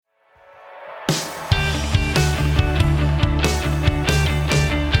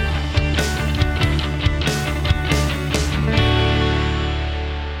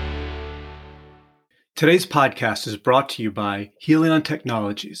Today's podcast is brought to you by Helion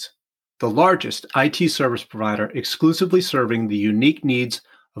Technologies, the largest IT service provider exclusively serving the unique needs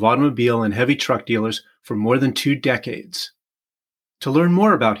of automobile and heavy truck dealers for more than 2 decades. To learn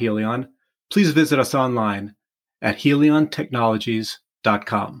more about Helion, please visit us online at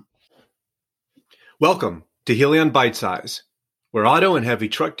heliontechnologies.com. Welcome to Helion Bite Size, where auto and heavy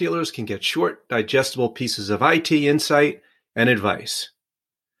truck dealers can get short, digestible pieces of IT insight and advice.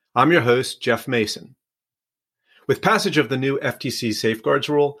 I'm your host, Jeff Mason. With passage of the new FTC Safeguards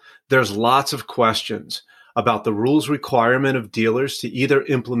Rule, there's lots of questions about the rule's requirement of dealers to either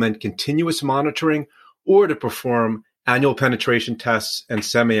implement continuous monitoring or to perform annual penetration tests and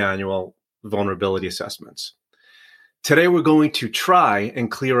semi-annual vulnerability assessments. Today, we're going to try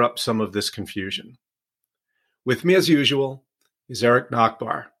and clear up some of this confusion. With me, as usual, is Eric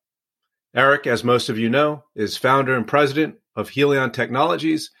Nachbar. Eric, as most of you know, is founder and president of Helion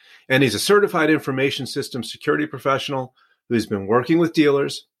Technologies, and he's a certified information systems security professional who's been working with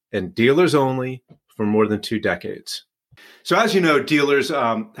dealers and dealers only for more than 2 decades. So as you know, dealers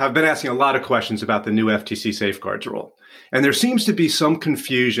have been asking a lot of questions about the new FTC Safeguards Rule. And there seems to be some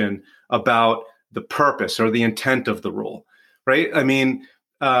confusion about the purpose or the intent of the rule, right? I mean,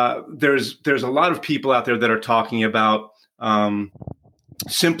 there's a lot of people out there that are talking about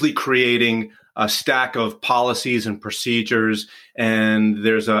simply creating a stack of policies and procedures, and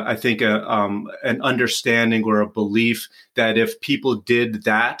there's an understanding or a belief that if people did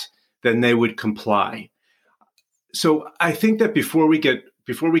that, then they would comply. So I think that before we get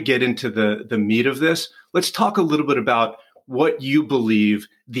into the meat of this, let's talk a little bit about what you believe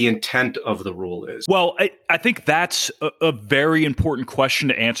the intent of the rule is. Well, I think that's a very important question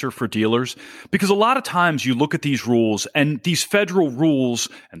to answer for dealers, because a lot of times you look at these rules and these federal rules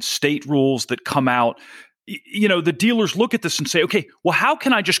and state rules that come out, you know, the dealers look at this and say, okay, well, how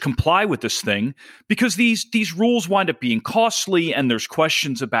can I just comply with this thing? Because these rules wind up being costly, and there's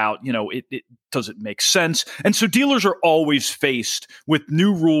questions about, you know, it does it make sense? And so dealers are always faced with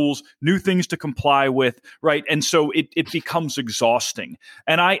new rules, new things to comply with, right? And so it becomes exhausting.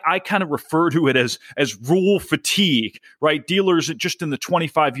 And I kind of refer to it as rule fatigue, right? Dealers, just in the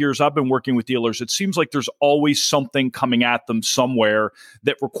 25 years I've been working with dealers, it seems like there's always something coming at them somewhere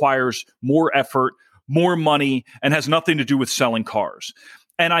that requires more effort, more money, and has nothing to do with selling cars.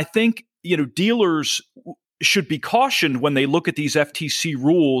 And I think, you know, dealers should be cautioned when they look at these FTC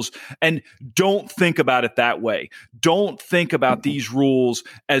rules and don't think about it that way. Don't think about these rules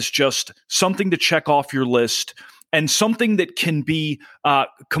as just something to check off your list and something that can be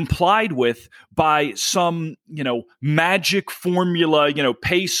complied with by some, you know, magic formula, you know,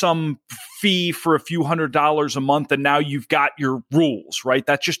 pay some fee for a few $100s a month and now you've got your rules, right?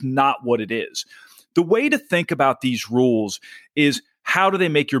 That's just not what it is. The way to think about these rules is, how do they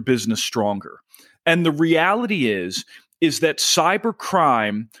make your business stronger? And the reality is that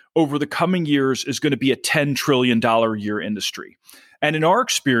cybercrime over the coming years is going to be a $10 trillion a year industry. And in our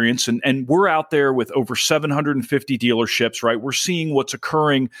experience, and we're out there with over 750 dealerships, right? We're seeing what's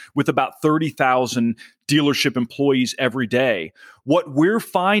occurring with about 30,000 dealership employees every day. What we're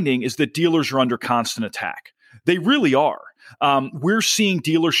finding is that dealers are under constant attack. They really are. We're seeing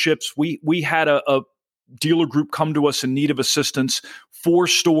dealerships. We had a dealer group come to us in need of assistance, 4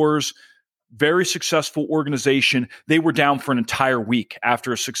 stores, very successful organization. They were down for an entire week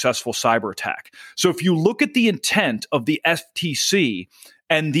after a successful cyber attack. So if you look at the intent of the FTC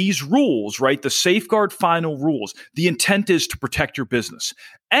and these rules, right, the safeguard final rules, the intent is to protect your business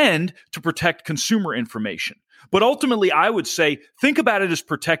and to protect consumer information. But ultimately, I would say, think about it as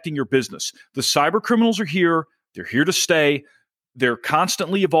protecting your business. The cyber criminals are here. They're here to stay. They're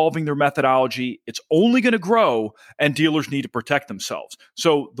constantly evolving their methodology. It's only going to grow, and dealers need to protect themselves.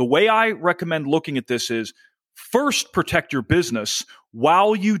 So the way I recommend looking at this is, first, protect your business.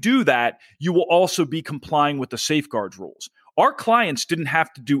 While you do that, you will also be complying with the safeguards rules. Our clients didn't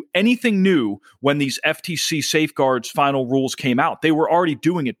have to do anything new when these FTC safeguards final rules came out. They were already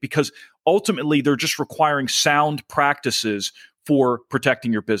doing it because ultimately they're just requiring sound practices for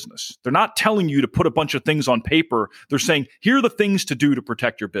protecting your business. They're not telling you to put a bunch of things on paper. They're saying, here are the things to do to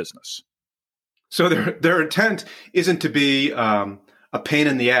protect your business. So their intent isn't to be a pain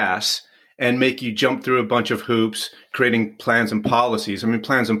in the ass and make you jump through a bunch of hoops, creating plans and policies. I mean,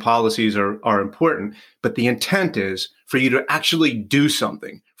 plans and policies are important, but the intent is for you to actually do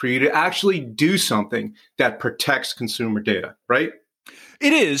something, that protects consumer data, right?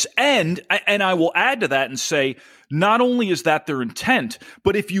 It is. And I will add to that and say, not only is that their intent,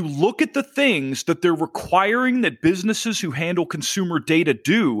 but if you look at the things that they're requiring that businesses who handle consumer data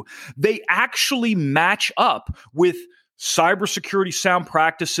do, they actually match up with cybersecurity sound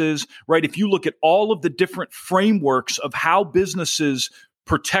practices, right? If you look at all of the different frameworks of how businesses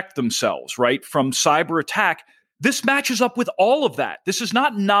protect themselves, right, from cyber attack, this matches up with all of that. This is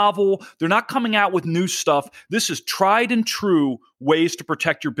not novel. They're not coming out with new stuff. This is tried and true ways to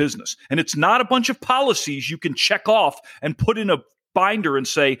protect your business. And it's not a bunch of policies you can check off and put in a binder and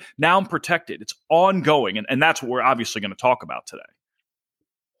say, now I'm protected. It's ongoing. And that's what we're obviously going to talk about today.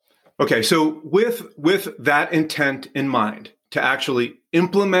 Okay, so with that intent in mind, to actually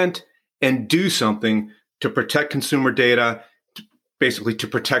implement and do something to protect consumer data, basically to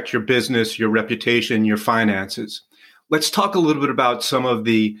protect your business, your reputation, your finances, let's talk a little bit about some of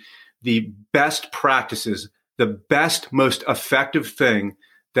the best practices, the best, most effective thing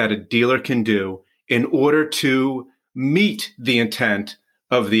that a dealer can do in order to meet the intent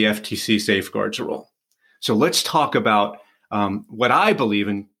of the FTC safeguards rule. So let's talk about what I believe,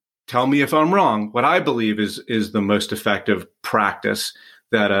 and tell me if I'm wrong, what I believe is the most effective practice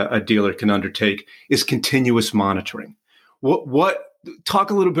that a dealer can undertake is continuous monitoring. Talk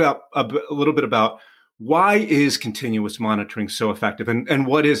a little bit about why is continuous monitoring so effective, and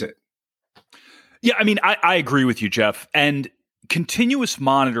what is it? Yeah, I mean, I agree with you, Jeff. And continuous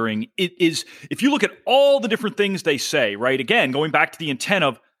monitoring, it is, if you look at all the different things they say, right? Again, going back to the intent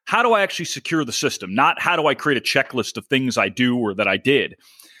of how do I actually secure the system, not how do I create a checklist of things I do or that I did.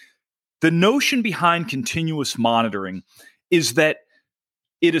 The notion behind continuous monitoring is that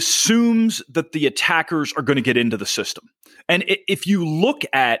it assumes that the attackers are going to get into the system. And if you look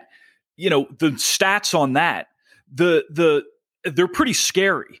at, the stats on that, they're pretty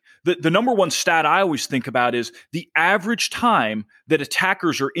scary. The number one stat I always think about is the average time that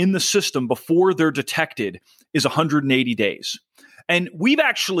attackers are in the system before they're detected is 180 days. And we've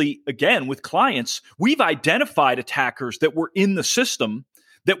actually, again, with clients, we've identified attackers that were in the system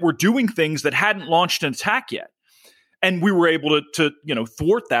that were doing things that hadn't launched an attack yet. And we were able to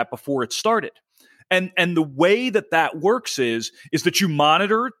thwart that before it started. And the way that works is that you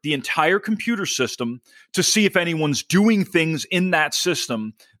monitor the entire computer system to see if anyone's doing things in that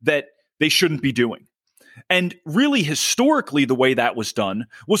system that they shouldn't be doing. And really, historically, the way that was done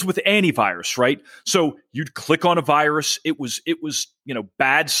was with antivirus, right? So you'd click on a virus. It was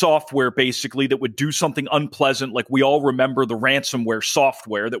bad software, basically, that would do something unpleasant. Like we all remember the ransomware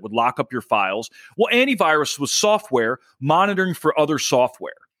software that would lock up your files. Well, antivirus was software monitoring for other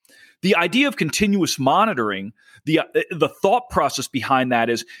software. The idea of continuous monitoring, the thought process behind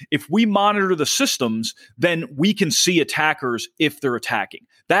that is if we monitor the systems, then we can see attackers if they're attacking.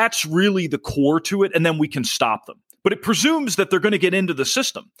 That's really the core to it, and then we can stop them. But it presumes that they're going to get into the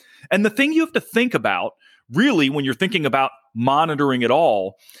system. And the thing you have to think about, really, when you're thinking about monitoring at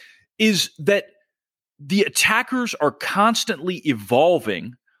all, is that the attackers are constantly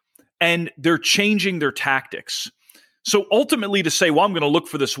evolving and they're changing their tactics. So ultimately to say, well, I'm going to look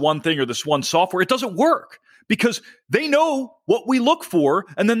for this one thing or this one software, it doesn't work because they know what we look for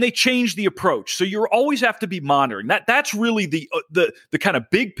and then they change the approach. So you always have to be monitoring. That's really the kind of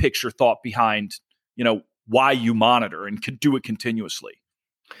big picture thought behind, why you monitor and can do it continuously.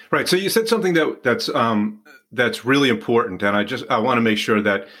 Right. So you said something that's really important, and I want to make sure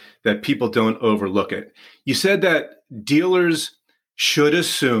that people don't overlook it. You said that dealers should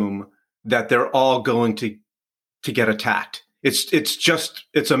assume that they're all going to get attacked.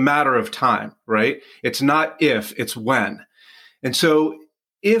 It's a matter of time, right? It's not if, it's when. And so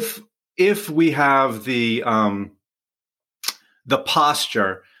if we have the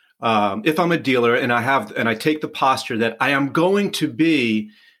posture, if I'm a dealer and I take the posture that I am going to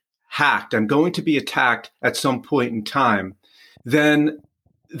be hacked, I'm going to be attacked at some point in time, then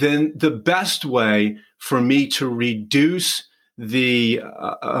the best way for me to reduce the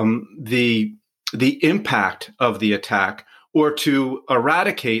impact of the attack or to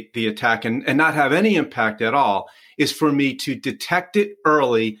eradicate the attack and not have any impact at all is for me to detect it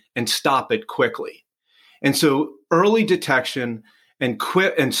early and stop it quickly. And so early detection and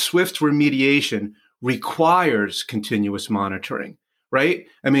swift remediation requires continuous monitoring, right?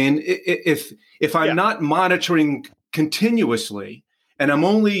 I mean, if I'm not monitoring continuously and I'm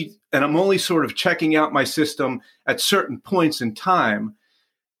only sort of checking out my system at certain points in time,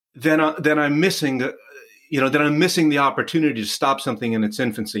 then I'm missing the opportunity to stop something in its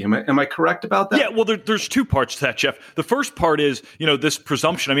infancy. Am I correct about that? Yeah, well, there's two parts to that, Jeff. The first part is, this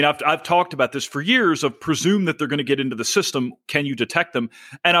presumption. I mean, I've talked about this for years of presume that they're going to get into the system. Can you detect them?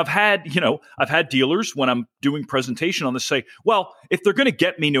 And I've had dealers when I'm doing presentation on this say, well, if they're going to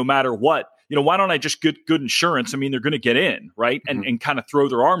get me no matter what, why don't I just get good insurance? I mean, they're going to get in, right? And kind of throw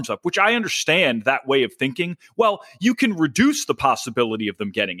their arms up, which I understand that way of thinking. Well, you can reduce the possibility of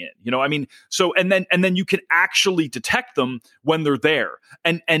them getting in, I mean, so, and then you can actually detect them when they're there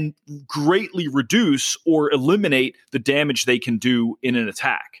and greatly reduce or eliminate the damage they can do in an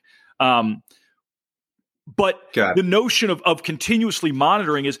attack. But the notion of continuously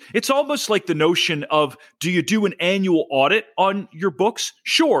monitoring it's almost like the notion of, do you do an annual audit on your books?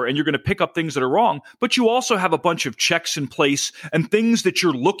 Sure. And you're going to pick up things that are wrong, but you also have a bunch of checks in place and things that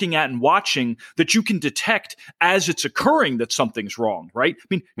you're looking at and watching that you can detect as it's occurring that something's wrong, right? I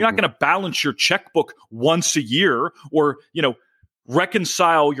mean, you're not going to balance your checkbook once a year or,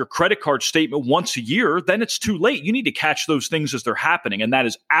 reconcile your credit card statement once a year, then it's too late. You need to catch those things as they're happening. And that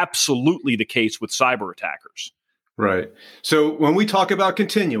is absolutely the case with cyber attackers. Right. So when we talk about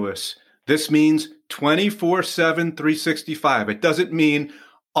continuous, this means 24/7, 365. It doesn't mean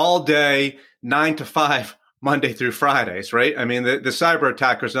all day, 9 to 5, Monday through Fridays, right? I mean, the cyber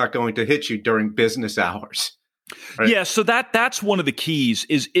attacker is not going to hit you during business hours. Right. Yeah, so that's one of the keys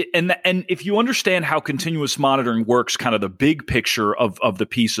and if you understand how continuous monitoring works, kind of the big picture of the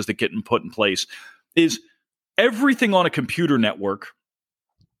pieces that get put in place is everything on a computer network,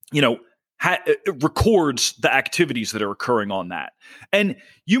 it records the activities that are occurring on that. And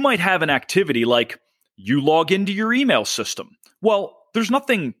you might have an activity like you log into your email system. Well, there's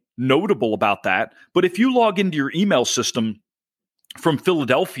nothing notable about that, but if you log into your email system from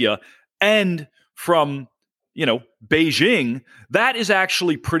Philadelphia and from Beijing, that is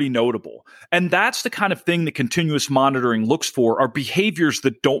actually pretty notable. And that's the kind of thing that continuous monitoring looks for, are behaviors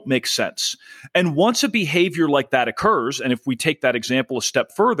that don't make sense. And once a behavior like that occurs, and if we take that example a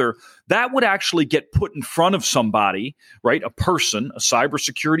step further, that would actually get put in front of somebody, right? A person, a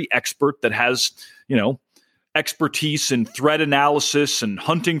cybersecurity expert that has, expertise in threat analysis and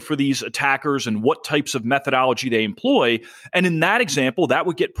hunting for these attackers and what types of methodology they employ. And in that example, that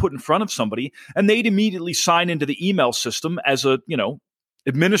would get put in front of somebody and they'd immediately sign into the email system as a,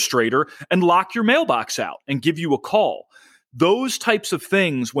 administrator and lock your mailbox out and give you a call. Those types of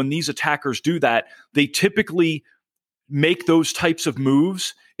things, when these attackers do that, they typically make those types of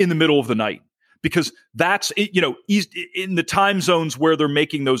moves in the middle of the night. Because that's, in the time zones where they're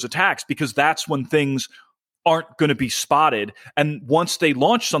making those attacks, because that's when things aren't going to be spotted. And once they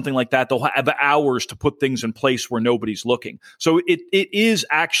launch something like that, they'll have hours to put things in place where nobody's looking. So it is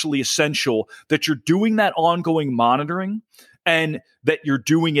actually essential that you're doing that ongoing monitoring and that you're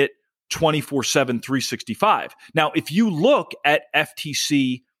doing it 24/7, 365. Now, if you look at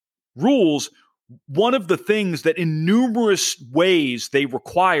FTC rules, one of the things that in numerous ways they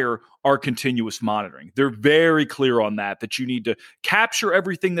require are continuous monitoring. They're very clear on that you need to capture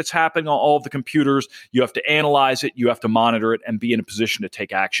everything that's happening on all of the computers. You have to analyze it, you have to monitor it, and be in a position to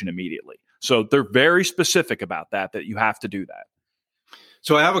take action immediately. So they're very specific about that you have to do that.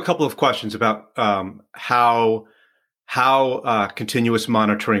 So I have a couple of questions about how continuous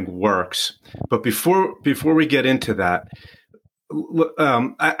monitoring works. But before we get into that,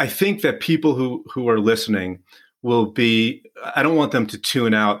 I think that people who are listening will be, I don't want them to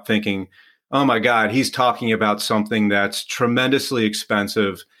tune out thinking, oh my God, he's talking about something that's tremendously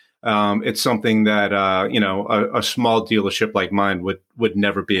expensive. It's something that, a small dealership like mine would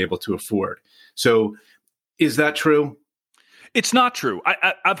never be able to afford. So is that true? It's not true.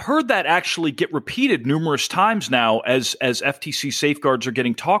 I've heard that actually get repeated numerous times now as FTC safeguards are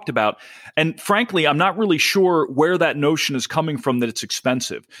getting talked about. And frankly, I'm not really sure where that notion is coming from that it's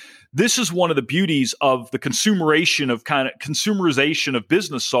expensive. This is one of the beauties of the consumerization of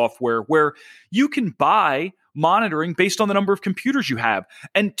business software, where you can buy monitoring based on the number of computers you have.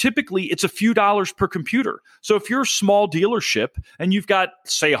 And typically it's a few dollars per computer. So if you're a small dealership and you've got,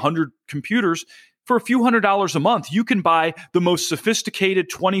 say, 100 computers, for a few $100s a month, you can buy the most sophisticated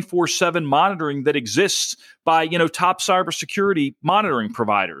 24/7 monitoring that exists by, top cybersecurity monitoring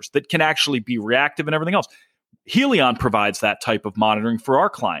providers that can actually be reactive and everything else. Helion provides that type of monitoring for our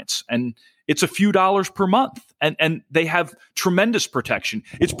clients, and it's a few dollars per month, and they have tremendous protection.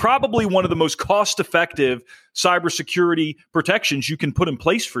 It's probably one of the most cost-effective cybersecurity protections you can put in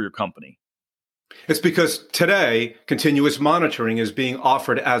place for your company. It's because today, continuous monitoring is being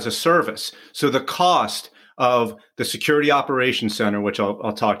offered as a service. So the cost of the Security Operations Center, which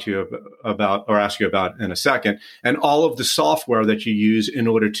I'll talk to you about or ask you about in a second, and all of the software that you use in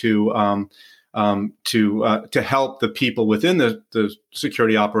order to help the people within the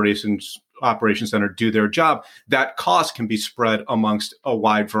Security Operations Center do their job, that cost can be spread amongst a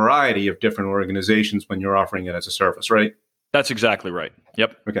wide variety of different organizations when you're offering it as a service, right? That's exactly right.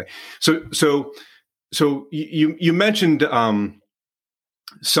 Yep. Okay. So you mentioned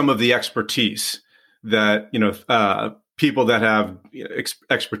some of the expertise that, people that have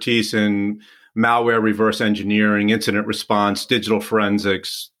expertise in malware reverse engineering, incident response, digital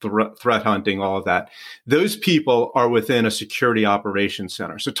forensics, threat hunting, all of that. Those people are within a security operations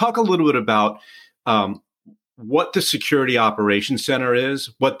center. So talk a little bit about what the security operations center is,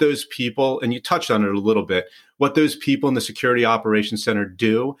 what those people, and you touched on it a little bit, what those people in the security operations center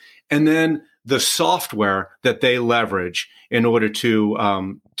do, and then the software that they leverage in order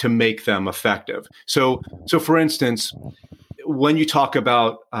to make them effective. So for instance, when you talk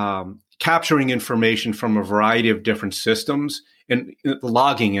about capturing information from a variety of different systems and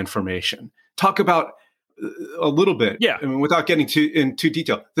logging information, talk about a little bit, I mean, without getting into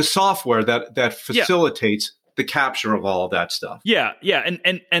detail, the software that facilitates the capture of all of that stuff.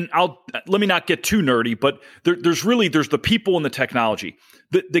 And let me not get too nerdy, but there's the people and the technology.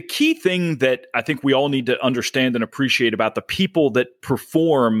 The key thing that I think we all need to understand and appreciate about the people that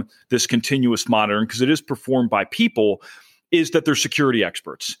perform this continuous monitoring, because it is performed by people, is that they're security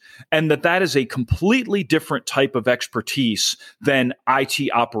experts, and that is a completely different type of expertise than IT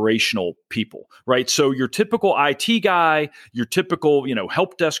operational people, right? So your typical IT guy, your typical,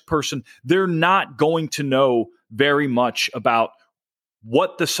 help desk person, they're not going to know very much about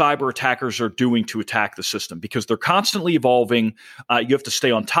what the cyber attackers are doing to attack the system, because they're constantly evolving. You have to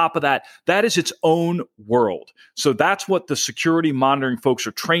stay on top of that. That is its own world. So that's what the security monitoring folks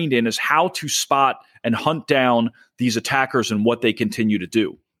are trained in, is how to spot and hunt down these attackers and what they continue to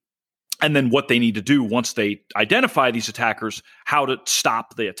do. And then what they need to do once they identify these attackers, how to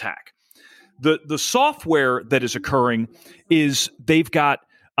stop the attack. The software that is occurring is they've got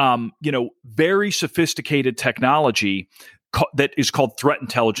very sophisticated technology that is called threat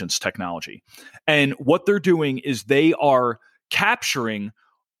intelligence technology. And what they're doing is they are capturing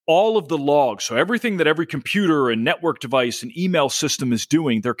all of the logs. So everything that every computer and network device and email system is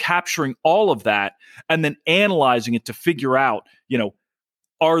doing, they're capturing all of that and then analyzing it to figure out,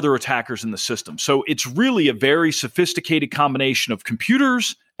 are there attackers in the system? So it's really a very sophisticated combination of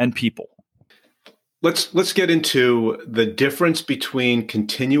computers and people. Let's get into the difference between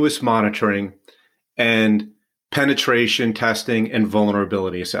continuous monitoring and penetration testing and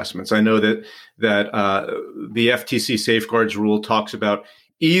vulnerability assessments. I know that the FTC safeguards rule talks about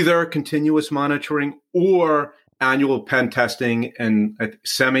either continuous monitoring or annual pen testing and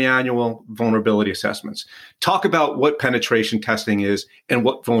semi-annual vulnerability assessments. Talk about what penetration testing is and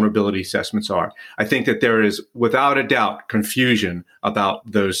what vulnerability assessments are. I think that there is, without a doubt, confusion about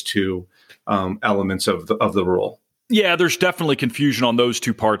those two elements of the rule. Yeah, there's definitely confusion on those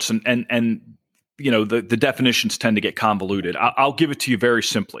two parts, and the definitions tend to get convoluted. I'll give it to you very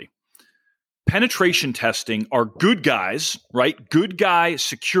simply. Penetration testing are good guys, right? Good guy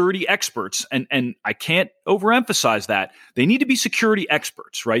security experts. And I can't overemphasize that. They need to be security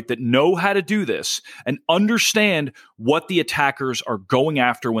experts, right? That know how to do this and understand what the attackers are going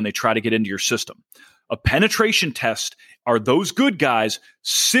after when they try to get into your system. A penetration test are those good guys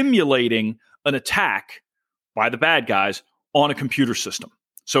simulating an attack by the bad guys on a computer system.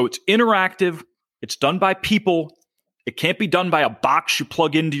 So it's interactive. It's done by people. It can't be done by a box you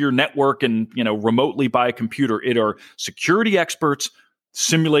plug into your network and, remotely by a computer. It are security experts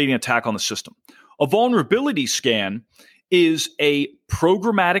simulating an attack on the system. A vulnerability scan is a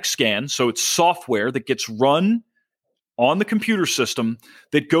programmatic scan. So it's software that gets run on the computer system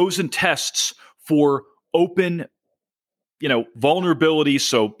that goes and tests for open, vulnerabilities.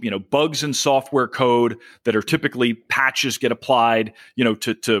 So, bugs in software code that are typically patches get applied,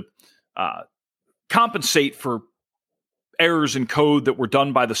 to compensate for errors in code that were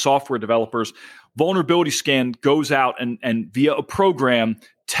done by the software developers. Vulnerability scan goes out and via a program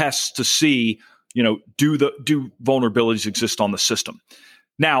tests to see, do vulnerabilities exist on the system.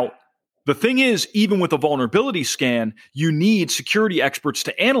 Now, the thing is, even with a vulnerability scan, you need security experts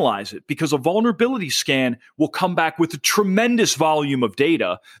to analyze it, because a vulnerability scan will come back with a tremendous volume of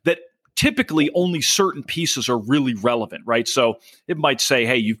data that typically only certain pieces are really relevant, right? So it might say,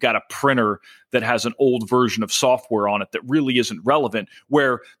 hey, you've got a printer that has an old version of software on it that really isn't relevant,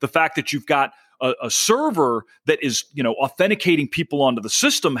 where the fact that you've got a server that is, authenticating people onto the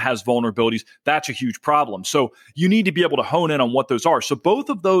system has vulnerabilities, that's a huge problem. So you need to be able to hone in on what those are. So both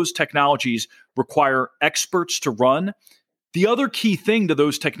of those technologies require experts to run. The other key thing to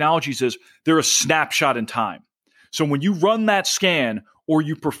those technologies is they're a snapshot in time. So when you run that scan or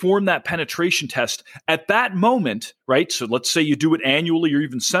you perform that penetration test at that moment, right? So let's say you do it annually or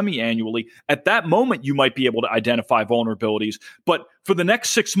even semi-annually. At that moment, you might be able to identify vulnerabilities. But for the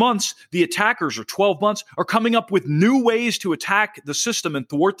next 6 months, the attackers, or 12 months, are coming up with new ways to attack the system and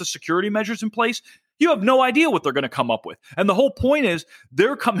thwart the security measures in place. You have no idea what they're going to come up with. And the whole point is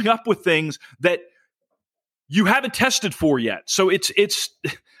they're coming up with things that you haven't tested for yet. So it's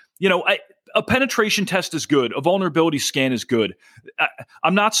a penetration test is good. A vulnerability scan is good.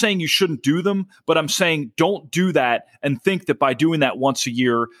 I'm not saying you shouldn't do them, but I'm saying don't do that and think that by doing that once a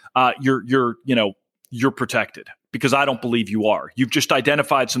year, you're protected, because I don't believe you are. You've just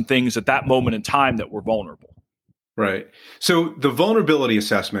identified some things at that moment in time that were vulnerable. Right. So the vulnerability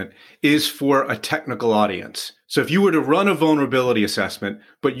assessment is for a technical audience. So if you were to run a vulnerability assessment,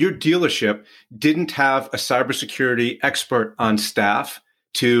 but your dealership didn't have a cybersecurity expert on staff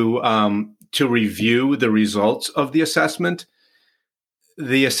to review the results of the assessment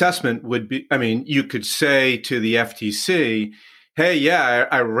would be, you could say to the FTC, hey, yeah,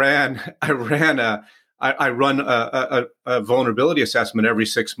 I run a vulnerability assessment every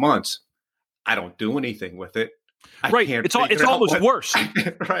 6 months. I don't do anything with it. Right. It's almost worse.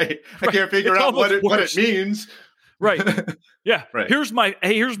 Right. I can't figure out what it means. Right. Yeah. Right. Here's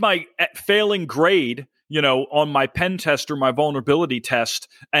my failing grade, on my pen test or my vulnerability test.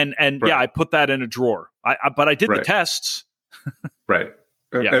 And right. Yeah, I put that in a drawer. But I did the tests. Right.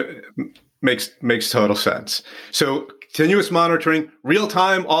 Yeah. Makes total sense. So continuous monitoring, real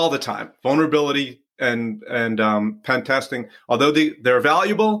time, all the time. Vulnerability and pen testing, although they're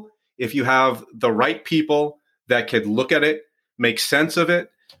valuable, if you have the right people that could look at it, make sense of it,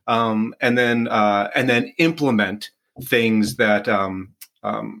 and then implement things that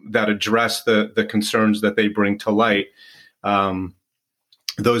address the concerns that they bring to light.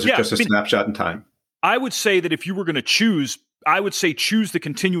 Those are just a snapshot in time. I would say that if you were going to choose the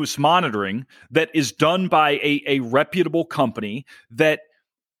continuous monitoring that is done by a reputable company that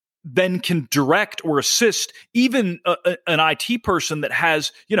then can direct or assist even an IT person that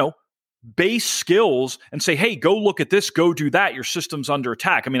has, base skills and say, hey, go look at this, go do that. Your system's under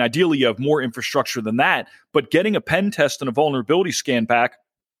attack. Ideally, you have more infrastructure than that, but getting a pen test and a vulnerability scan back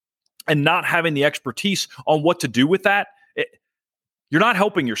and not having the expertise on what to do with that, you're not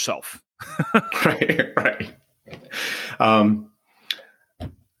helping yourself. Right.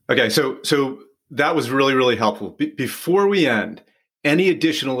 Okay, so that was really, really helpful. Before we end, any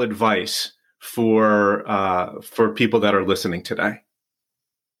additional advice for people that are listening today?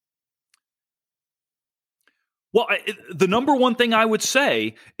 Well, the number one thing I would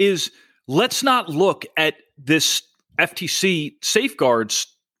say is let's not look at this FTC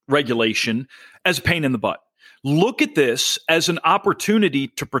safeguards regulation as a pain in the butt. Look at this as an opportunity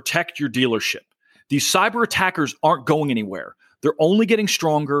to protect your dealership. These cyber attackers aren't going anywhere. They're only getting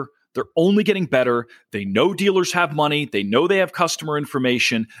stronger. They're only getting better. They know dealers have money. They know they have customer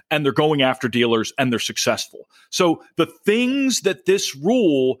information, and they're going after dealers, and they're successful. So the things that this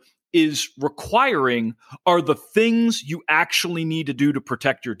rule is requiring are the things you actually need to do to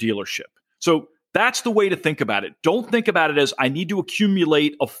protect your dealership. So that's the way to think about it. Don't think about it as I need to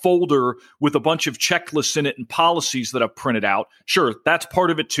accumulate a folder with a bunch of checklists in it and policies that I've printed out. Sure, that's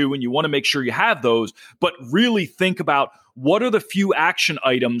part of it too, and you want to make sure you have those, but really think about what are the few action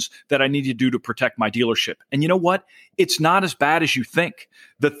items that I need to do to protect my dealership. And you know what? It's not as bad as you think.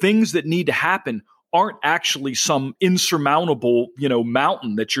 The things that need to happen aren't actually some insurmountable,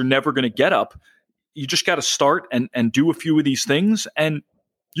 mountain that you're never going to get up. You just got to start and do a few of these things, and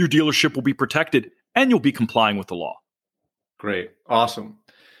your dealership will be protected and you'll be complying with the law. Great. Awesome.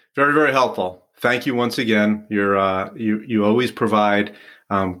 Very, very helpful. Thank you once again. You always provide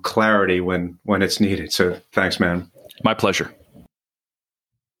clarity when it's needed. So thanks, man. My pleasure.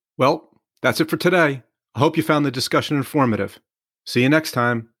 Well, that's it for today. I hope you found the discussion informative. See you next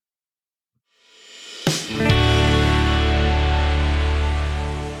time.